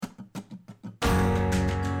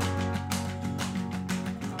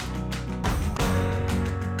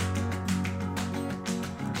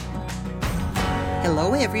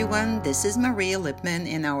Hello everyone, this is Maria Lipman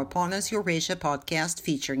in our Partners Eurasia podcast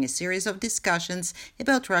featuring a series of discussions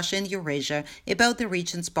about Russia and Eurasia, about the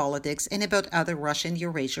region's politics, and about other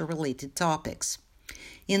Russian-Eurasia related topics.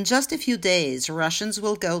 In just a few days, Russians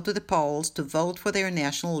will go to the polls to vote for their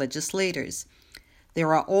national legislators.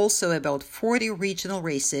 There are also about 40 regional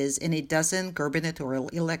races and a dozen gubernatorial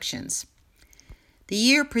elections. The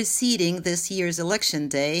year preceding this year's election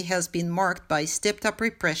day has been marked by stepped-up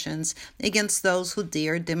repressions against those who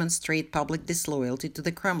dare demonstrate public disloyalty to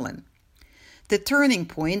the Kremlin. The turning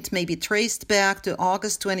point may be traced back to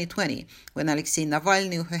August 2020, when Alexei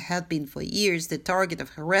Navalny, who had been for years the target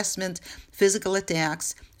of harassment, physical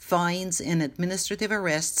attacks, fines, and administrative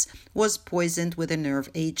arrests, was poisoned with a nerve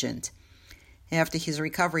agent. After his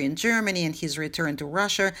recovery in Germany and his return to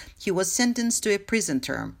Russia, he was sentenced to a prison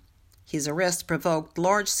term. His arrest provoked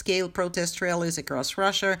large-scale protest rallies across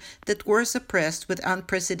Russia that were suppressed with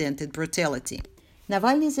unprecedented brutality.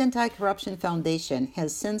 Navalny's Anti-Corruption Foundation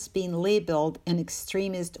has since been labeled an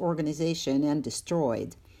extremist organization and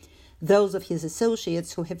destroyed. Those of his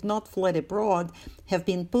associates who have not fled abroad have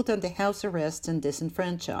been put under house arrest and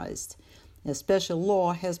disenfranchised. A special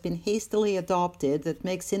law has been hastily adopted that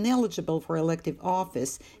makes ineligible for elective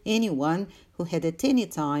office anyone who had at any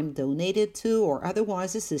time donated to or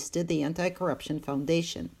otherwise assisted the Anti-Corruption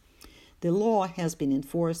Foundation. The law has been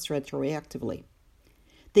enforced retroactively.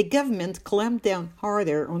 The government clamped down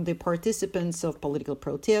harder on the participants of political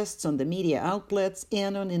protests, on the media outlets,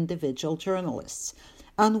 and on individual journalists.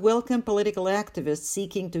 Unwelcome political activists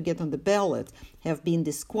seeking to get on the ballot have been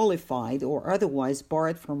disqualified or otherwise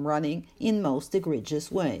barred from running in most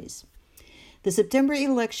egregious ways. The September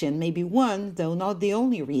election may be one, though not the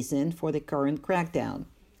only reason for the current crackdown.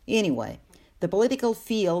 Anyway, the political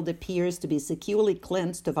field appears to be securely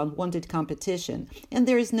cleansed of unwanted competition, and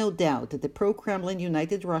there is no doubt that the pro-Kremlin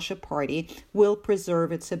United Russia Party will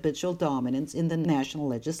preserve its habitual dominance in the national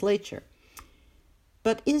legislature.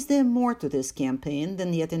 But is there more to this campaign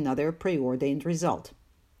than yet another preordained result?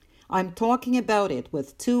 I'm talking about it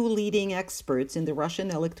with two leading experts in the Russian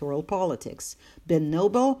electoral politics. Ben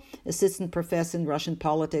Noble, Assistant Professor in Russian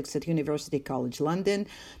Politics at University College London,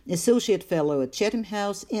 Associate Fellow at Chatham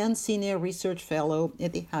House, and Senior Research Fellow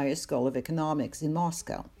at the Higher School of Economics in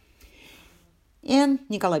Moscow. And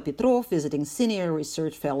Nikolai Petrov, Visiting Senior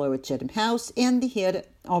Research Fellow at Chatham House and the head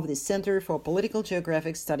of the Center for Political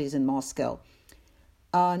Geographic Studies in Moscow.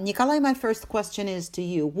 Nikolai, my first question is to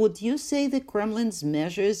you. Would you say the Kremlin's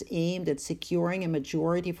measures aimed at securing a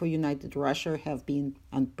majority for United Russia have been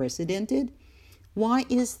unprecedented? Why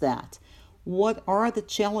is that? What are the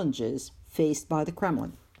challenges faced by the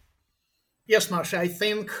Kremlin? Yes, Masha, I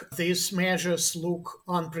think these measures look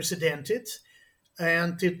unprecedented,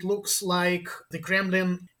 and it looks like the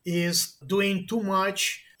Kremlin is doing too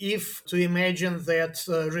much if to imagine that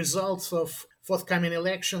results of forthcoming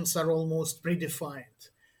elections are almost predefined.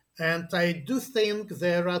 And I do think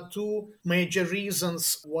there are two major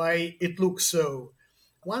reasons why it looks so.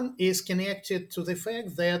 One is connected to the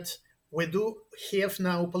fact that we do have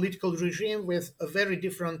now a political regime with a very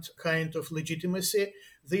different kind of legitimacy.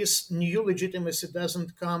 This new legitimacy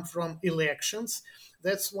doesn't come from elections.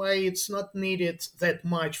 That's why it's not needed that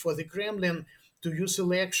much for the Kremlin to use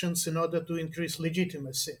elections in order to increase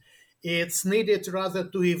legitimacy. It's needed rather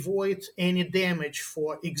to avoid any damage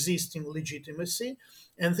for existing legitimacy.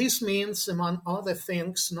 And this means, among other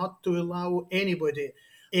things, not to allow anybody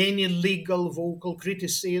any legal vocal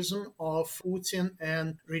criticism of Putin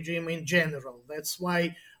and regime in general. That's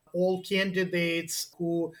why all candidates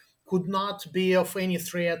who could not be of any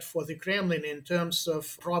threat for the Kremlin in terms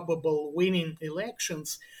of probable winning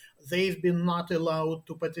elections, they've been not allowed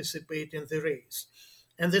to participate in the race.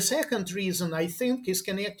 And the second reason, I think, is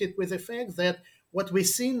connected with the fact that what we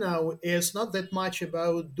see now is not that much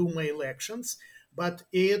about Duma elections, but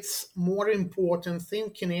it's more important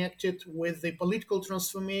thing connected with the political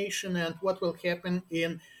transformation and what will happen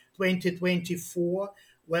in 2024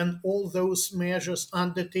 when all those measures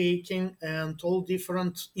undertaken and all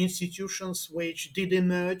different institutions which did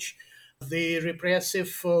emerge, the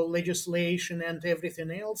repressive legislation and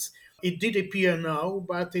everything else, it did appear now,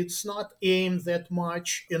 but it's not aimed that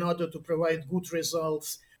much in order to provide good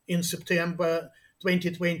results in September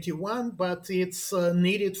 2021, but it's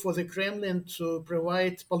needed for the Kremlin to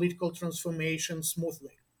provide political transformation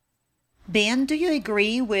smoothly. Ben, do you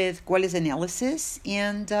agree with Goli's analysis?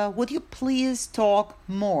 And would you please talk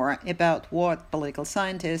more about what political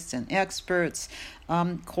scientists and experts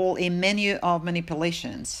call a menu of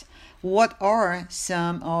manipulations? What are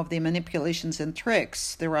some of the manipulations and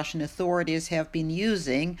tricks the Russian authorities have been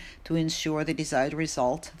using to ensure the desired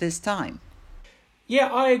result this time? Yeah,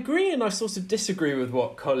 I agree, and I sort of disagree with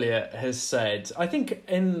what Collier has said. I think,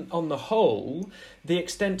 on the whole, the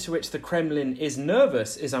extent to which the Kremlin is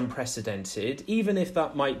nervous is unprecedented, even if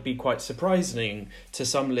that might be quite surprising to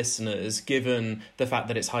some listeners, given the fact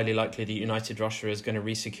that it's highly likely that United Russia is going to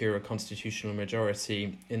resecure a constitutional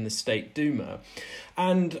majority in the State Duma.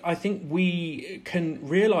 And I think we can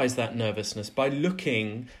realise that nervousness by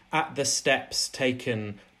looking at the steps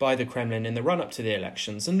taken by the Kremlin in the run-up to the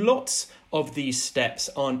elections. And lots of these steps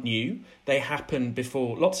aren't new. They happen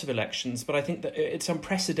before lots of elections, but I think that it's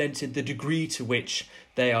unprecedented the degree to which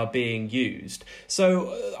they are being used.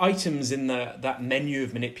 So items in that menu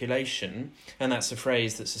of manipulation, and that's a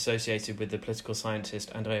phrase that's associated with the political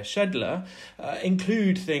scientist Andreas Schedler,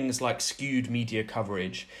 include things like skewed media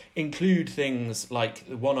coverage, include things like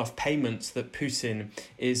the one-off payments that Putin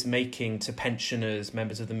is making to pensioners,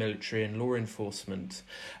 members of the military and law enforcement,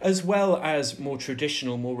 as well as more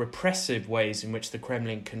traditional, more repressive ways in which the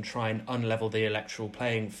Kremlin can try and unlevel the electoral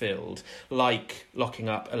playing field, like locking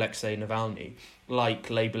up Alexei Navalny, like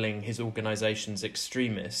labelling his organisations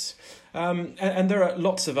extremists. And there are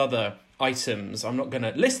lots of other items. I'm not going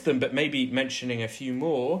to list them, but maybe mentioning a few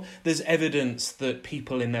more. There's evidence that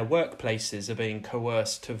people in their workplaces are being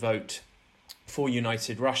coerced to vote for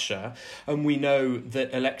United Russia, and we know that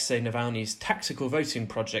Alexei Navalny's tactical voting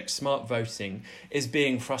project, Smart Voting, is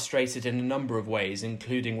being frustrated in a number of ways,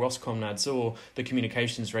 including Roskomnadzor, the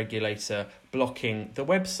communications regulator, blocking the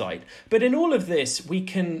website. But in all of this, we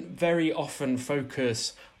can very often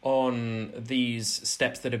focus on these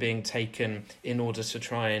steps that are being taken in order to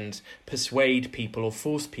try and persuade people or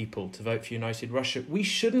force people to vote for United Russia. We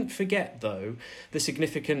shouldn't forget, though, the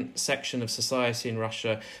significant section of society in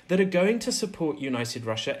Russia that are going to support United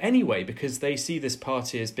Russia anyway, because they see this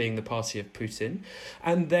party as being the party of Putin,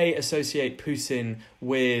 and they associate Putin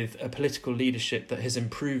with a political leadership that has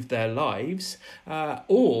improved their lives,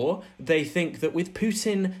 or they think that with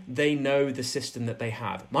Putin, they know the system that they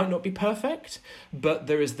have. It might not be perfect, but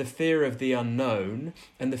there is the fear of the unknown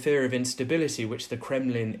and the fear of instability, which the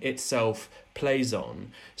Kremlin itself plays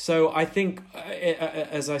on. So I think,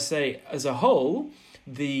 as I say, as a whole,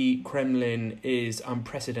 the Kremlin is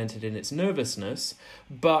unprecedented in its nervousness,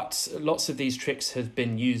 but lots of these tricks have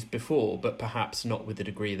been used before, but perhaps not with the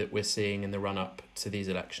degree that we're seeing in the run-up to these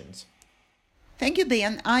elections. Thank you,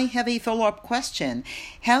 Ben. I have a follow-up question.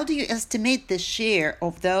 How do you estimate the share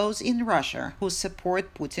of those in Russia who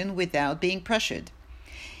support Putin without being pressured?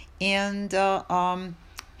 And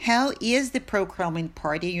how is the pro-Kremlin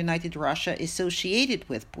party, United Russia, associated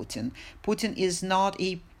with Putin? Putin is not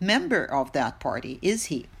a member of that party, is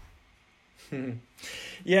he?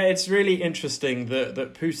 Yeah, it's really interesting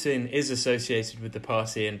that Putin is associated with the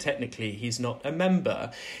party, and technically he's not a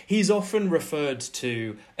member. He's often referred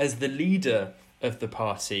to as the leader of the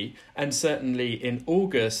party, and certainly in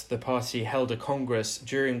August the party held a congress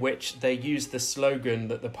during which they used the slogan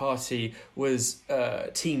that the party was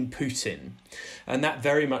Team Putin, and that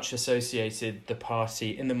very much associated the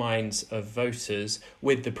party in the minds of voters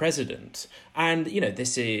with the president. And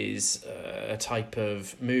this is a type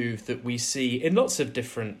of move that we see in lots of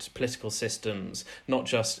different political systems, not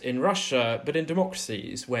just in Russia but in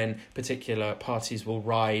democracies, when particular parties will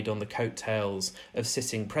ride on the coattails of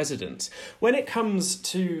sitting presidents. When it comes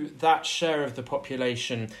to that share of the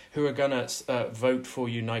population who are going to vote for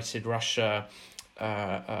United Russia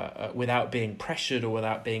without being pressured or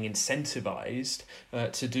without being incentivized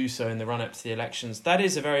to do so in the run-up to the elections, that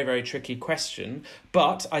is a very, very tricky question.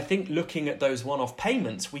 But I think looking at those one-off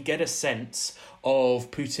payments, we get a sense of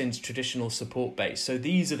Putin's traditional support base. So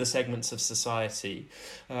these are the segments of society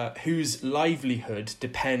whose livelihood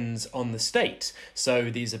depends on the state. So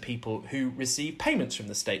these are people who receive payments from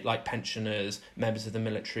the state, like pensioners, members of the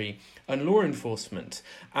military, and law enforcement.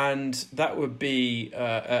 And that would be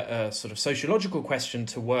a sort of sociological question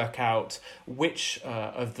to work out which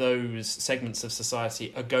of those segments of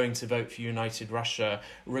society are going to vote for United Russia,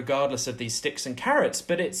 regardless of these sticks and carrots.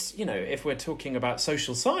 But it's, if we're talking about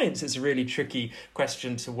social science, it's a really tricky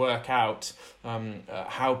question to work out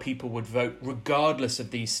how people would vote regardless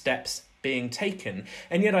of these steps being taken.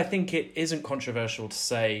 And yet I think it isn't controversial to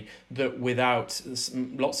say that without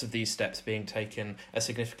lots of these steps being taken, a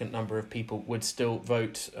significant number of people would still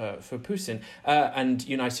vote for Putin and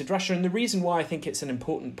United Russia. And the reason why I think it's an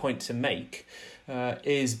important point to make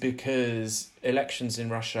is because elections in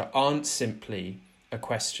Russia aren't simply a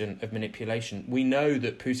question of manipulation. We know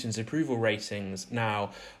that Putin's approval ratings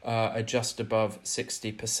now are just above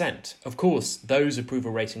 60%. Of course, those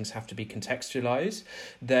approval ratings have to be contextualized.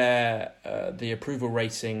 They're the approval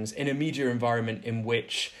ratings in a media environment in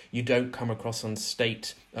which you don't come across on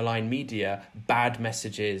state-aligned media bad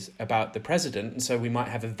messages about the president. And so we might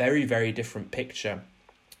have a very, very different picture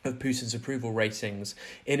of Putin's approval ratings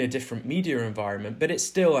in a different media environment, but it's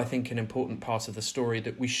still, I think, an important part of the story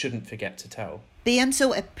that we shouldn't forget to tell. And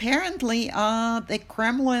so apparently the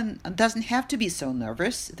Kremlin doesn't have to be so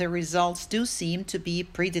nervous. The results do seem to be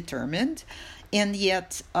predetermined, and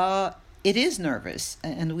yet it is nervous,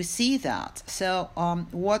 and we see that. So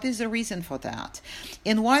what is the reason for that?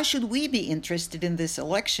 And why should we be interested in this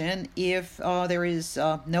election if there is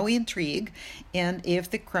no intrigue and if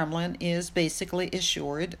the Kremlin is basically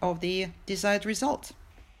assured of the desired result?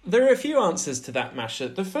 There are a few answers to that, Masha.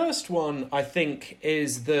 The first one, I think,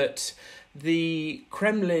 is that the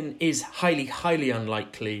Kremlin is highly, highly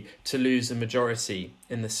unlikely to lose a majority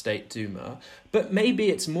in the State Duma, but maybe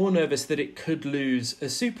it's more nervous that it could lose a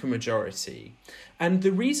supermajority. And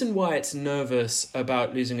the reason why it's nervous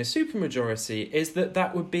about losing a supermajority is that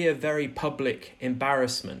that would be a very public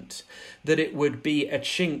embarrassment, that it would be a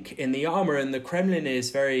chink in the armor, and the Kremlin is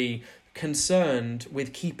very concerned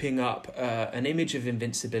with keeping up an image of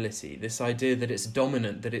invincibility, this idea that it's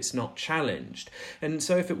dominant, that it's not challenged. And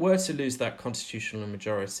so if it were to lose that constitutional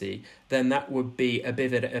majority, then that would be a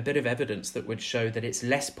bit of evidence that would show that it's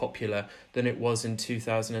less popular than it was in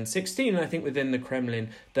 2016. And I think within the Kremlin,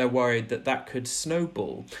 they're worried that that could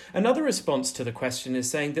snowball. Another response to the question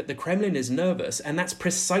is saying that the Kremlin is nervous, and that's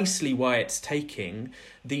precisely why it's taking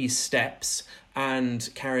these steps and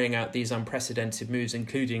carrying out these unprecedented moves,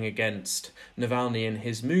 including against Navalny and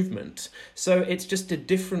his movement. So it's just a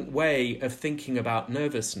different way of thinking about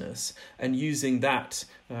nervousness and using that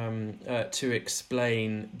to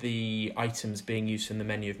explain the items being used in the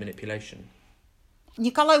menu of manipulation.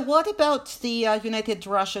 Nikolai, what about the United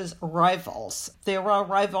Russia's rivals? There are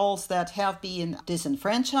rivals that have been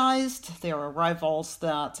disenfranchised. There are rivals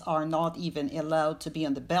that are not even allowed to be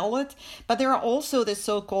on the ballot. But there are also the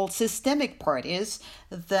so-called systemic parties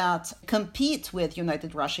that compete with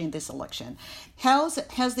United Russia in this election. How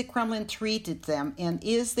has the Kremlin treated them? And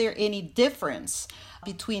is there any difference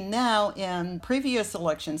between now and previous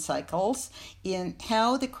election cycles in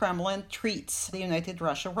how the Kremlin treats the United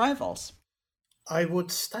Russia rivals? I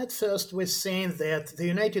would start first with saying that the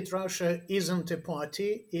United Russia isn't a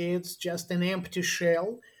party, it's just an empty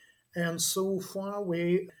shell. And so far,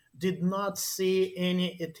 we did not see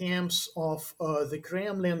any attempts of the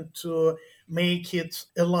Kremlin to make it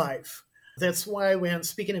alive. That's why when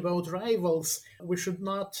speaking about rivals, we should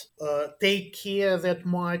not take care that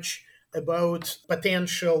much about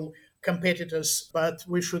potential competitors, but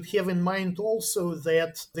we should have in mind also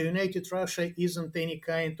that the United Russia isn't any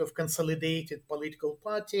kind of consolidated political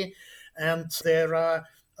party, and there are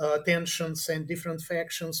tensions and different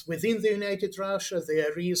factions within the United Russia.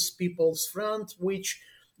 There is People's Front, which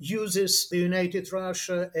uses the United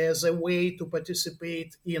Russia as a way to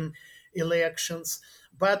participate in elections.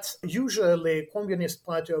 But usually, Communist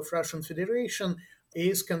Party of Russian Federation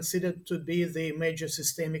is considered to be the major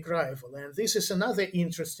systemic rival. And this is another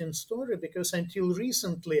interesting story because until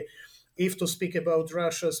recently, if to speak about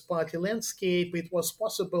Russia's party landscape, it was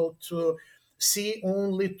possible to see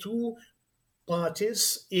only two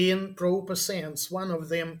parties in proper sense. One of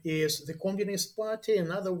them is the Communist Party,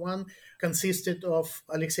 another one consisted of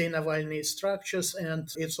Alexei Navalny's structures, and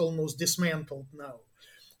it's almost dismantled now.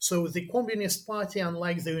 So the Communist Party,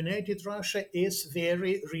 unlike the United Russia, is a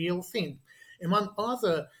very real thing. Among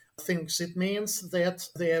other things, it means that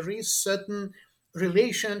there is certain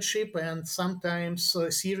relationship and sometimes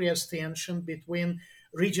serious tension between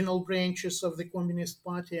regional branches of the Communist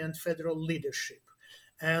Party and federal leadership.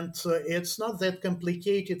 And it's not that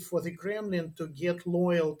complicated for the Kremlin to get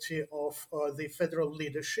loyalty of the federal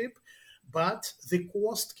leadership, but the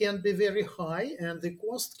cost can be very high, and the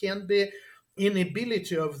cost can be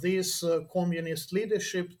inability of this communist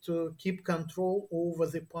leadership to keep control over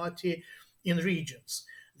the party in regions.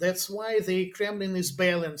 That's why the Kremlin is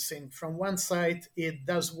balancing. From one side, it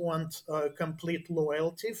does want complete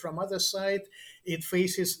loyalty. From other side, it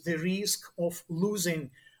faces the risk of losing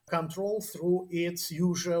control through its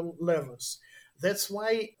usual levers. That's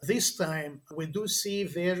why this time we do see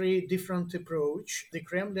very different approach. The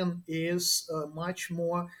Kremlin is much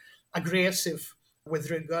more aggressive with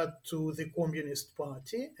regard to the Communist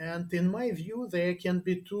Party. And in my view, there can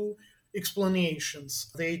be two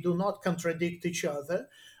explanations. They do not contradict each other.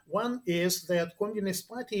 One is that Communist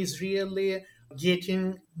Party is really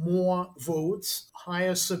getting more votes,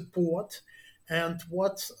 higher support, And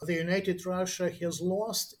what the United Russia has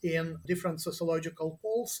lost in different sociological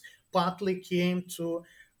polls partly came to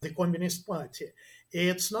the Communist Party.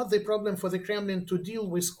 It's not the problem for the Kremlin to deal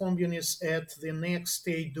with communists at the next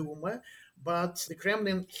State Duma, but the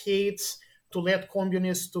Kremlin hates to let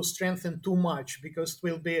communists to strengthen too much because it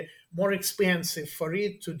will be more expensive for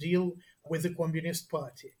it to deal with the Communist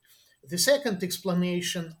Party. The second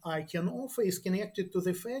explanation I can offer is connected to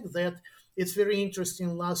the fact that it's very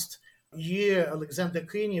interesting. Last year, Alexander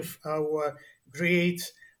Kinev, our great,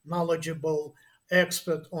 knowledgeable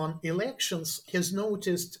expert on elections, has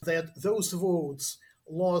noticed that those votes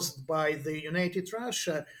lost by the United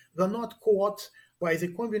Russia were not caught by the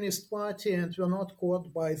Communist Party and were not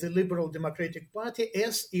caught by the Liberal Democratic Party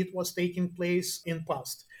as it was taking place in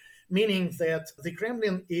past. Meaning that the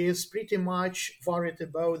Kremlin is pretty much worried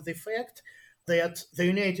about the fact that the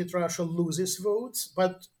United Russia loses votes,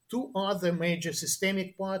 but two other major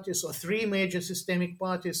systemic parties, or three major systemic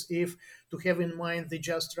parties, if to have in mind the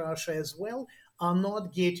Just Russia as well, are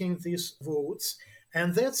not getting these votes.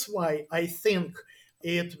 And that's why I think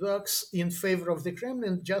it works in favor of the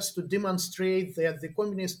Kremlin, just to demonstrate that the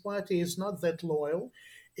Communist Party is not that loyal.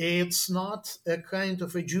 It's not a kind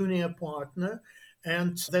of a junior partner.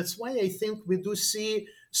 And that's why I think we do see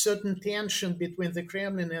certain tension between the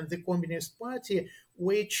Kremlin and the Communist Party,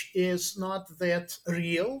 which is not that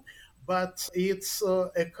real, but it's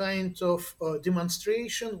a kind of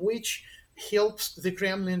demonstration which helps the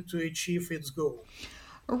Kremlin to achieve its goal.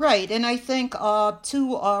 Right, and I think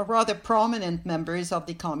two rather prominent members of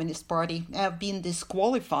the Communist Party have been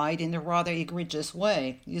disqualified in a rather egregious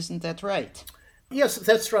way. Isn't that right? Yes,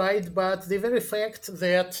 that's right. But the very fact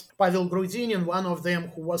that Pavel Grudinin, one of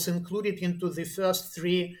them who was included into the first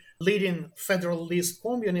three leading Federalist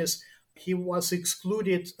communists, he was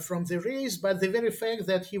excluded from the race. But the very fact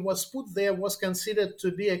that he was put there was considered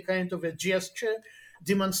to be a kind of a gesture,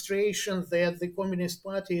 demonstration that the Communist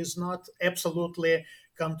Party is not absolutely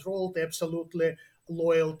controlled, absolutely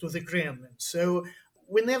loyal to the Kremlin. So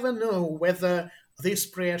we never know whether this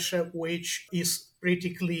pressure, which is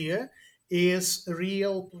pretty clear, is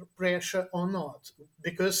real pressure or not,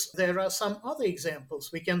 because there are some other examples.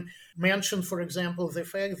 We can mention, for example, the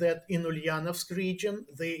fact that in Ulyanovsk region,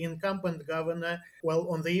 the incumbent governor,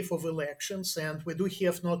 on the eve of elections, and we do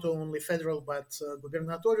have not only federal but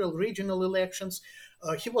gubernatorial, regional elections,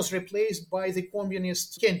 he was replaced by the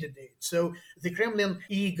communist candidate. So the Kremlin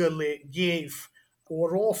eagerly gave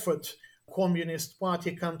or offered Communist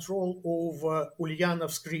Party control over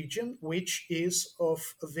Ulyanovsk region, which is of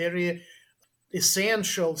very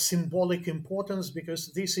essential symbolic importance,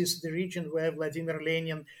 because this is the region where Vladimir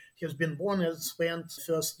Lenin has been born and spent the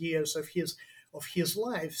first years of his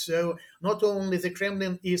life. So not only the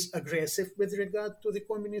Kremlin is aggressive with regard to the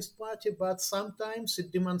Communist Party, but sometimes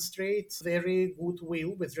it demonstrates very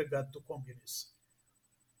goodwill with regard to communists.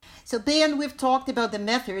 So, Ben, we've talked about the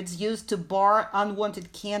methods used to bar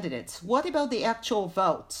unwanted candidates. What about the actual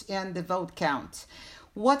vote and the vote count?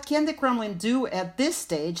 What can the Kremlin do at this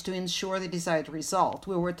stage to ensure the desired result?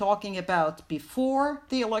 We were talking about before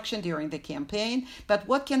the election, during the campaign, but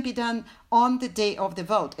what can be done on the day of the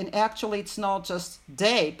vote? And actually, it's not just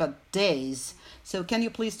day, but days. So can you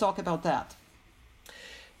please talk about that?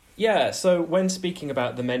 Yeah, so when speaking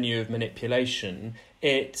about the menu of manipulation,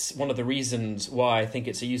 it's one of the reasons why I think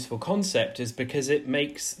it's a useful concept is because it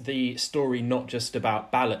makes the story not just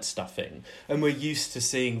about ballot stuffing. And we're used to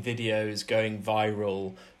seeing videos going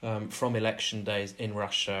viral from election days in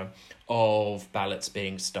Russia of ballots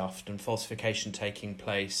being stuffed and falsification taking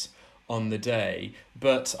place on the day.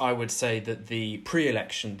 But I would say that the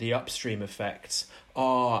pre-election, the upstream effects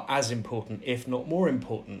are as important, if not more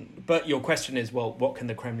important. But your question is, well, what can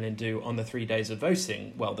the Kremlin do on the 3 days of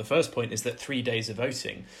voting? Well, the first point is that 3 days of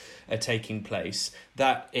voting are taking place.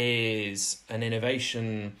 That is an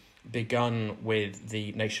innovation begun with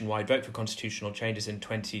the nationwide vote for constitutional changes in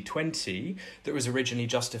 2020 that was originally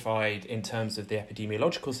justified in terms of the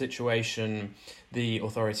epidemiological situation. The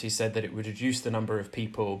authorities said that it would reduce the number of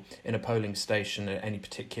people in a polling station at any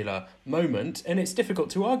particular moment, and it's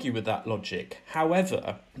difficult to argue with that logic.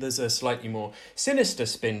 However, there's a slightly more sinister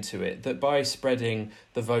spin to it, that by spreading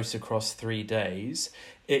the vote across 3 days,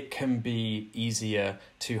 it can be easier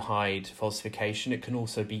to hide falsification. It can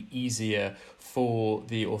also be easier for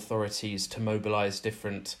the authorities to mobilize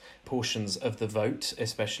different portions of the vote,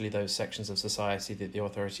 especially those sections of society that the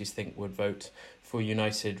authorities think would vote for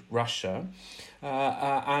United Russia,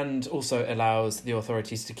 and also allows the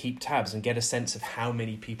authorities to keep tabs and get a sense of how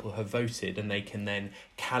many people have voted, and they can then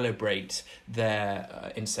calibrate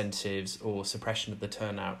their incentives or suppression of the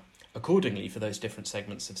turnout accordingly for those different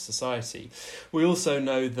segments of society. We also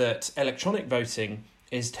know that electronic voting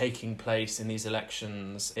is taking place in these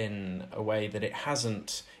elections in a way that it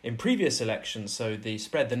hasn't in previous elections. So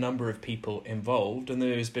the number of people involved, and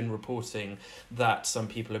there has been reporting that some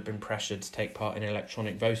people have been pressured to take part in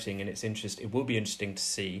electronic voting, and it will be interesting to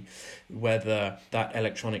see whether that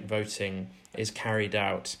electronic voting is carried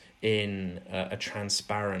out in a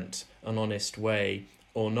transparent and honest way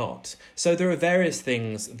or not. So there are various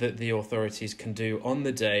things that the authorities can do on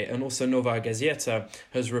the day, and also Novaya Gazeta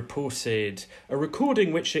has reported a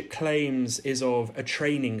recording which it claims is of a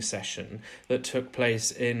training session that took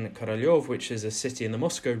place in Korolyov, which is a city in the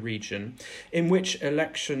Moscow region, in which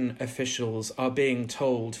election officials are being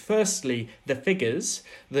told, firstly, the figures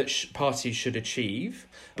that parties should achieve,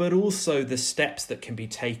 but also the steps that can be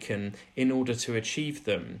taken in order to achieve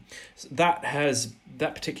them. That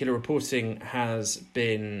particular reporting has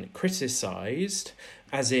been criticised,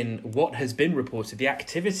 as in what has been reported, the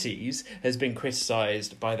activities has been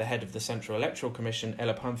criticised by the head of the Central Electoral Commission,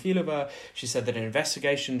 Ella Pamfilova. She said that an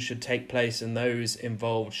investigation should take place and those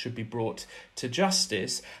involved should be brought to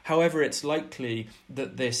justice. However, it's likely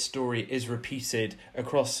that this story is repeated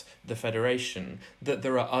across the Federation, that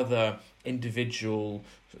there are other individual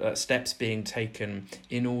steps being taken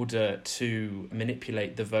in order to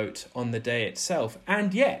manipulate the vote on the day itself.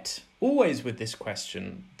 And yet, always with this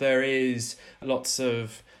question, there is lots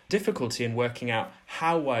of difficulty in working out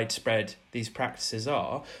how widespread these practices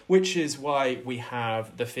are, which is why we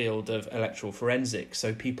have the field of electoral forensics,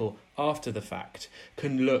 so people after the fact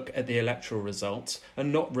can look at the electoral results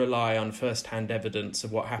and not rely on first-hand evidence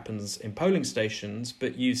of what happens in polling stations,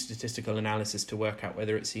 but use statistical analysis to work out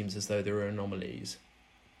whether it seems as though there are anomalies.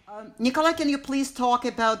 Nikolai, can you please talk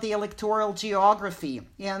about the electoral geography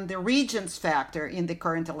and the regions factor in the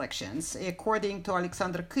current elections? According to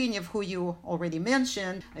Alexander Kynev, who you already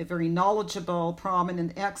mentioned, a very knowledgeable,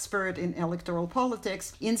 prominent expert in electoral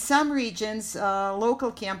politics, in some regions,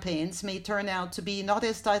 local campaigns may turn out to be not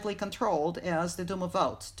as tightly controlled as the Duma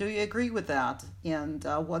vote. Do you agree with that? And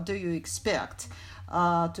what do you expect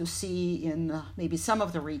to see in maybe some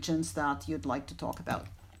of the regions that you'd like to talk about?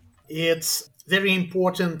 It's very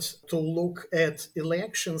important to look at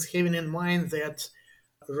elections, having in mind that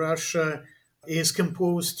Russia is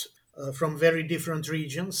composed from very different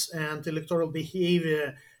regions, and electoral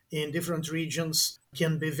behavior in different regions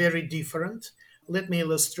can be very different. Let me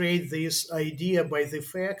illustrate this idea by the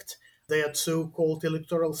fact that so-called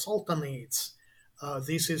electoral sultanates,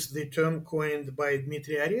 this is the term coined by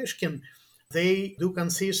Dmitry Oreshkin, they do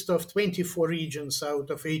consist of 24 regions out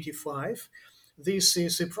of 85. This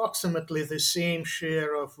is approximately the same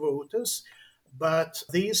share of voters, but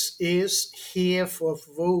this is half of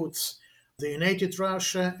votes the United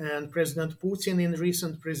Russia and President Putin in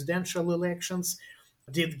recent presidential elections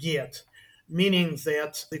did get, meaning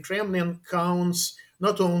that the Kremlin counts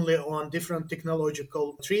not only on different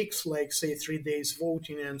technological tricks like, say, 3 days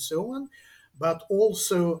voting and so on, but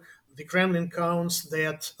also the Kremlin counts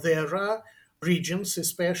that there are regions,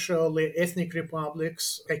 especially ethnic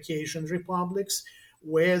republics, Caucasian republics,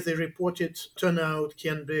 where the reported turnout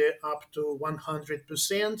can be up to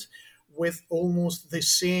 100%, with almost the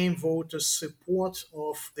same voters' support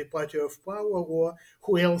of the party of power or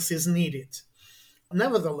who else is needed.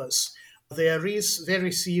 Nevertheless, there is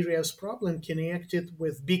very serious problem connected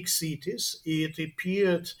with big cities. It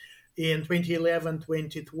appeared in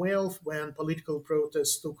 2011-2012 when political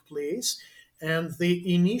protests took place, and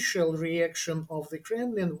the initial reaction of the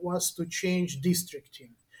Kremlin was to change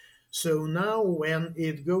districting. So now when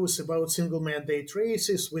it goes about single mandate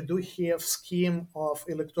races, we do have scheme of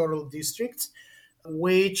electoral districts,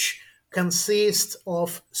 which consist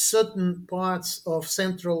of certain parts of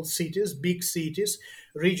central cities, big cities,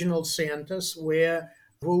 regional centers, where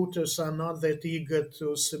voters are not that eager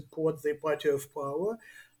to support the party of power,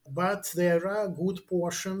 but there are good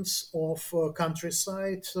portions of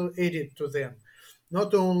countryside added to them.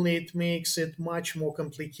 Not only it makes it much more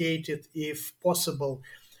complicated, if possible,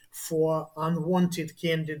 for unwanted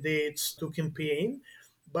candidates to campaign,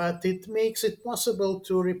 but it makes it possible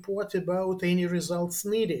to report about any results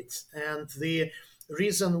needed. And the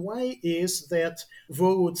reason why is that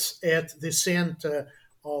votes at the center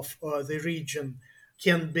of the region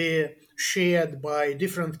can be shared by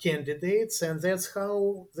different candidates, and that's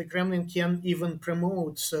how the Kremlin can even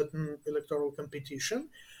promote certain electoral competition.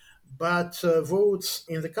 But votes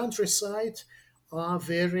in the countryside are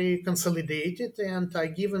very consolidated and are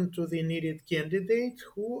given to the needed candidate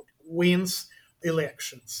who wins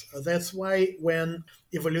elections. That's why when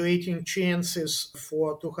evaluating chances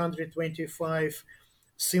for 225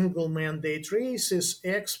 single mandate races,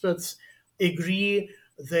 experts agree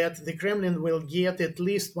that the Kremlin will get at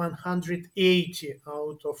least 180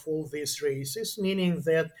 out of all these races, meaning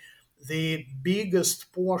that the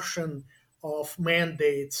biggest portion of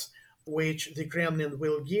mandates which the Kremlin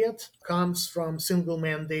will get comes from single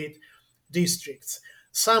mandate districts.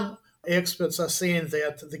 Some experts are saying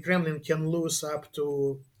that the Kremlin can lose up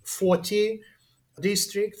to 40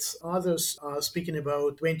 districts. Others are speaking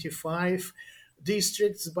about 25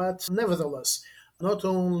 districts, but nevertheless, not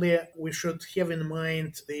only we should have in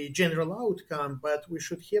mind the general outcome, but we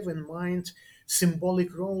should have in mind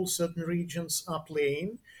symbolic role certain regions are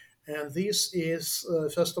playing. And this is,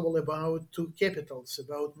 first of all, about two capitals,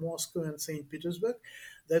 about Moscow and St. Petersburg.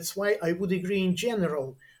 That's why I would agree in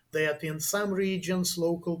general that in some regions,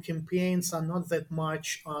 local campaigns are not that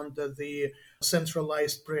much under the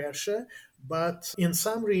centralized pressure. But in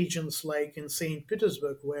some regions, like in St.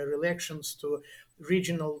 Petersburg, where elections to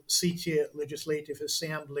regional city legislative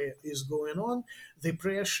assembly is going on, the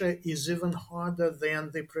pressure is even harder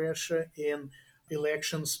than the pressure in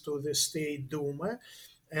elections to the State Duma.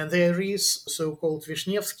 And there is so-called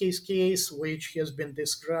Vishnevsky's case, which has been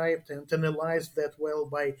described and analyzed that well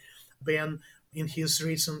by Ben in his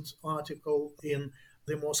recent article in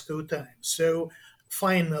the Moscow Times. So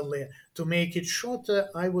finally, to make it shorter,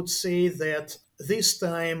 I would say that this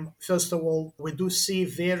time, first of all, we do see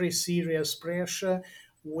very serious pressure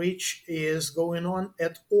which is going on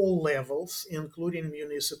at all levels, including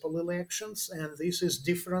municipal elections. And this is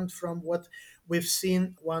different from what we've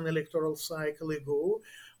seen one electoral cycle ago.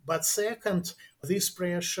 But second, this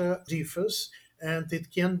pressure differs, and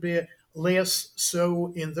it can be less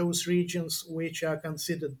so in those regions which are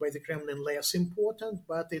considered by the Kremlin less important,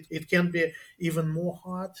 but it can be even more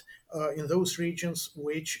hard in those regions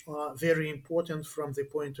which are very important from the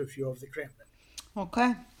point of view of the Kremlin.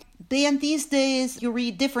 Okay. Then these days you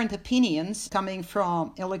read different opinions coming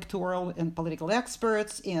from electoral and political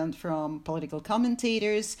experts and from political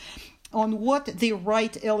commentators on what the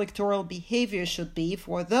right electoral behavior should be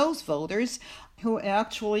for those voters who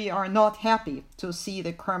actually are not happy to see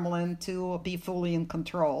the Kremlin to be fully in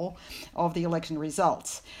control of the election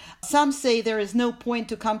results. Some say there is no point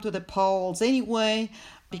to come to the polls anyway,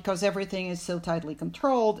 because everything is so tightly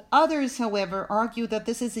controlled. Others, however, argue that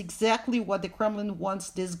this is exactly what the Kremlin wants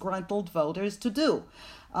disgruntled voters to do.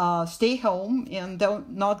 Stay home and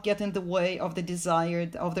not get in the way of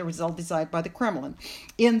the result desired by the Kremlin.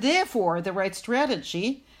 And therefore, the right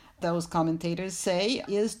strategy, those commentators say,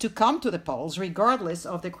 is to come to the polls regardless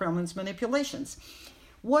of the Kremlin's manipulations.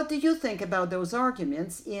 What do you think about those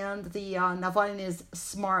arguments and the Navalny's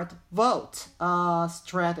smart vote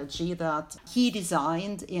strategy that he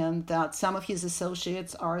designed and that some of his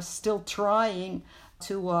associates are still trying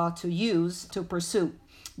to use, to pursue?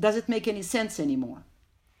 Does it make any sense anymore?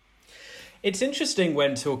 It's interesting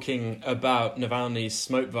when talking about Navalny's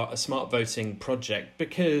smart voting project,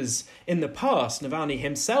 because in the past, Navalny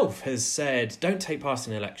himself has said, don't take part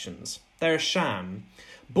in elections. They're a sham.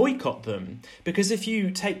 Boycott them, because if you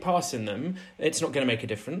take part in them, it's not going to make a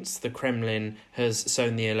difference. The Kremlin has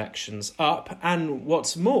sewn the elections up, and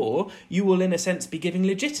what's more, you will in a sense be giving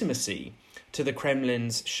legitimacy to the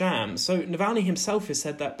Kremlin's sham. So Navalny himself has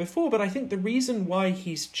said that before, but I think the reason why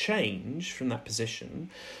he's changed from that position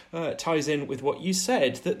ties in with what you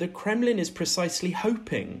said, that the Kremlin is precisely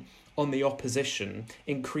hoping on the opposition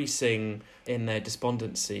increasing in their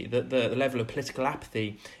despondency, that the level of political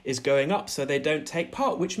apathy is going up so they don't take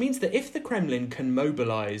part, which means that if the Kremlin can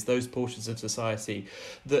mobilise those portions of society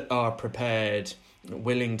that are prepared,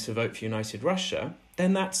 willing to vote for United Russia,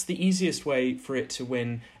 then that's the easiest way for it to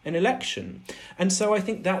win an election. And so I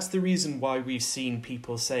think that's the reason why we've seen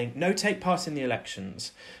people saying, no, take part in the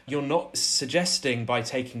elections. You're not suggesting by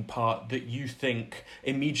taking part that you think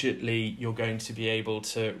immediately you're going to be able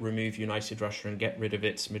to remove United Russia and get rid of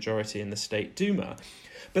its majority in the State Duma,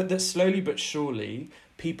 but that slowly but surely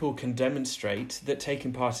people can demonstrate that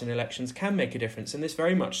taking part in elections can make a difference. And this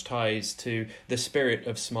very much ties to the spirit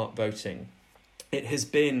of smart voting. It has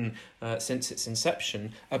been, since its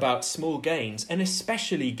inception, about small gains, and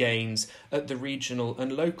especially gains at the regional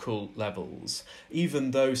and local levels.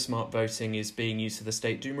 Even though smart voting is being used for the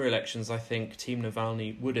State Duma elections, I think Team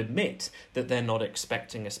Navalny would admit that they're not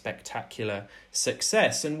expecting a spectacular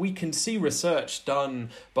success. And we can see research done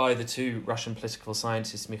by the two Russian political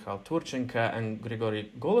scientists, Mikhail Turchenko and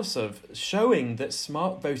Grigory Golosov, showing that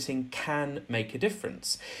smart voting can make a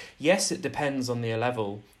difference. Yes, it depends on the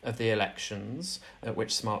level of the elections at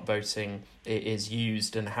which smart voting is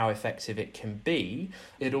used and how effective it can be.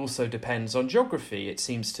 It also depends on geography. It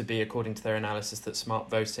seems to be, according to their analysis, that smart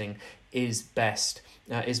voting is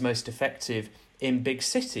most effective in big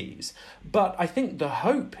cities. But I think the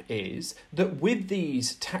hope is that with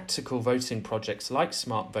these tactical voting projects like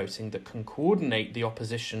smart voting that can coordinate the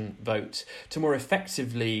opposition vote to more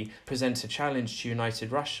effectively present a challenge to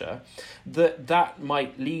united Russia, that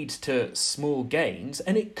might lead to small gains,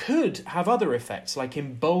 and it could have other effects like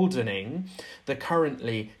emboldening the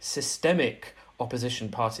currently systemic opposition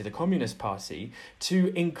party, the Communist Party,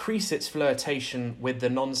 to increase its flirtation with the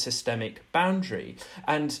non-systemic boundary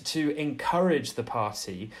and to encourage the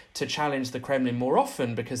party to challenge the Kremlin more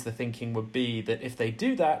often, because the thinking would be that if they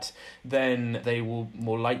do that, then they will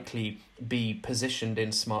more likely be positioned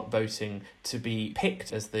in smart voting to be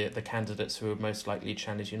picked as the candidates who would most likely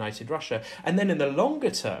challenge united Russia. And then in the longer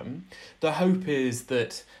term, the hope is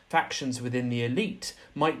that factions within the elite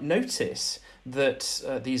might notice that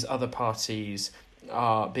these other parties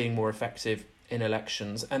are being more effective in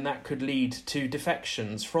elections, and that could lead to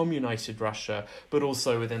defections from united Russia, but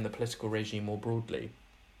also within the political regime more broadly.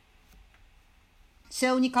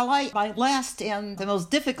 So, Nikolai, my last and the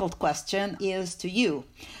most difficult question is to you.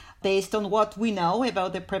 Based on what we know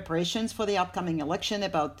about the preparations for the upcoming election,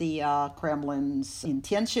 about the Kremlin's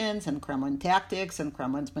intentions and Kremlin tactics and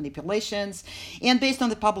Kremlin's manipulations, and based on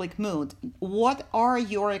the public mood, what are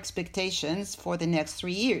your expectations for the next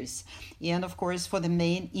 3 years? And, of course, for the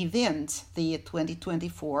main event, the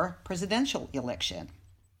 2024 presidential election?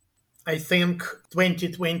 I think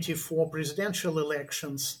 2024 presidential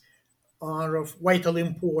elections are of vital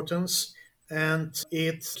importance, and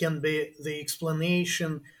it can be the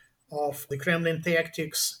explanation of the Kremlin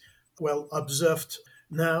tactics well observed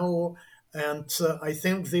now. And I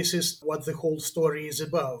think this is what the whole story is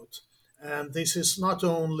about. And this is not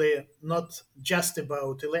just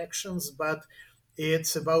about elections, but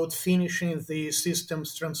it's about finishing the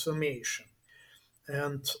system's transformation.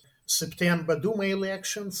 And September Duma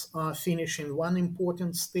elections are finishing one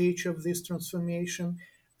important stage of this transformation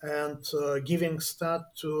and giving start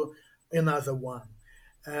to another one.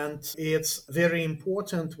 And it's very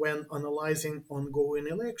important when analyzing ongoing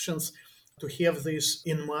elections to have this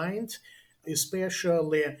in mind,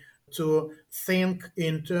 especially to think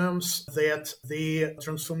in terms that the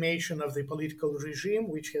transformation of the political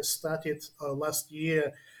regime, which has started last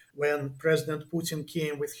year when President Putin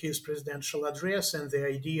came with his presidential address and the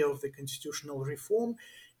idea of the constitutional reform,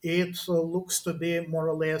 it looks to be more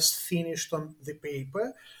or less finished on the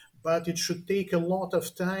paper. But it should take a lot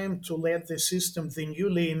of time to let the system, the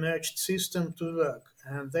newly emerged system, to work.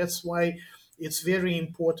 And that's why it's very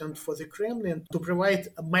important for the Kremlin to provide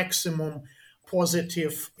a maximum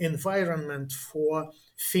positive environment for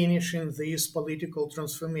finishing this political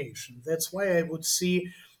transformation. That's why I would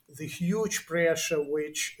see the huge pressure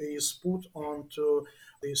which is put onto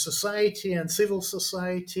the society and civil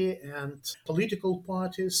society and political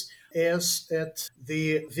parties as at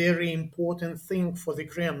the very important thing for the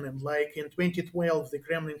Kremlin. Like in 2012, the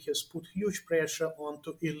Kremlin has put huge pressure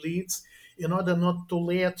onto elites in order not to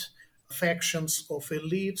let factions of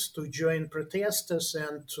elites to join protesters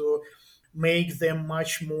and to make them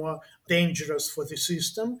much more dangerous for the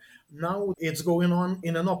system. Now it's going on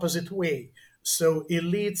in an opposite way. So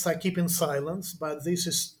elites are keeping silence, but this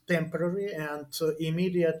is temporary, and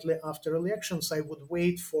immediately after elections, I would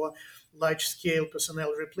wait for large-scale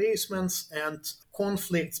personnel replacements and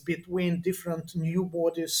conflicts between different new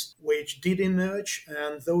bodies which did emerge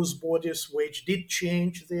and those bodies which did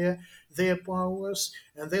change their powers.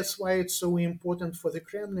 And that's why it's so important for the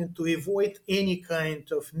Kremlin to avoid any kind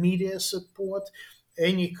of media support,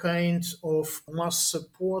 any kind of mass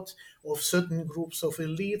support of certain groups of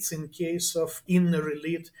elites in case of inner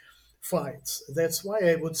elite fights. That's why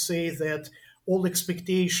I would say that all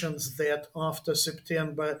expectations that after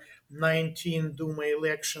September 19 Duma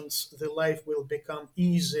elections, the life will become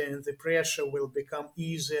easier and the pressure will become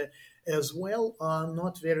easier as well are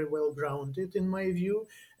not very well grounded in my view,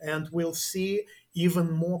 and we'll see even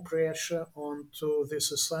more pressure onto the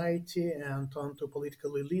society and onto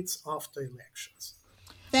political elites after elections.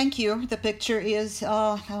 Thank you. The picture is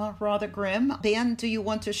rather grim. Ben, do you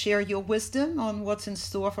want to share your wisdom on what's in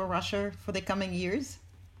store for Russia for the coming years?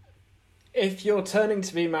 If you're turning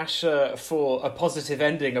to me, Masha, for a positive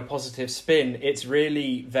ending, a positive spin, it's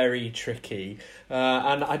really very tricky.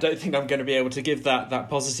 And I don't think I'm going to be able to give that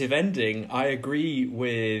positive ending. I agree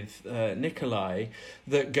with Nikolai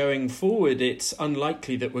that going forward, it's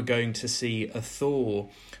unlikely that we're going to see a thaw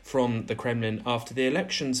from the Kremlin after the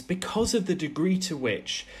elections because of the degree to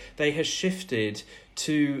which they have shifted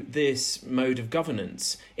to this mode of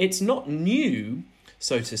governance. It's not new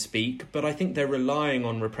so to speak, but I think they're relying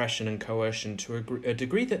on repression and coercion to a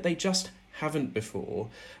degree that they just haven't before.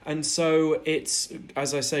 And so it's,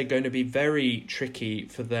 as I say, going to be very tricky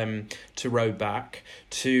for them to row back,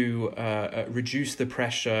 to reduce the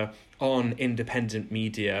pressure on independent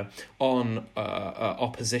media, on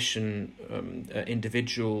opposition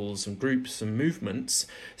individuals and groups and movements.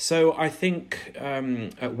 So I think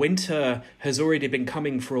winter has already been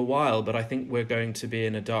coming for a while, but I think we're going to be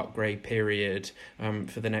in a dark grey period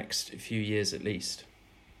for the next few years at least.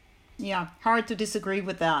 Yeah, hard to disagree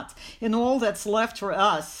with that. And all that's left for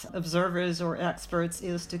us, observers or experts,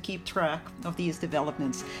 is to keep track of these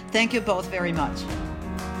developments. Thank you both very much.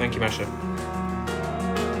 Thank you, Masha.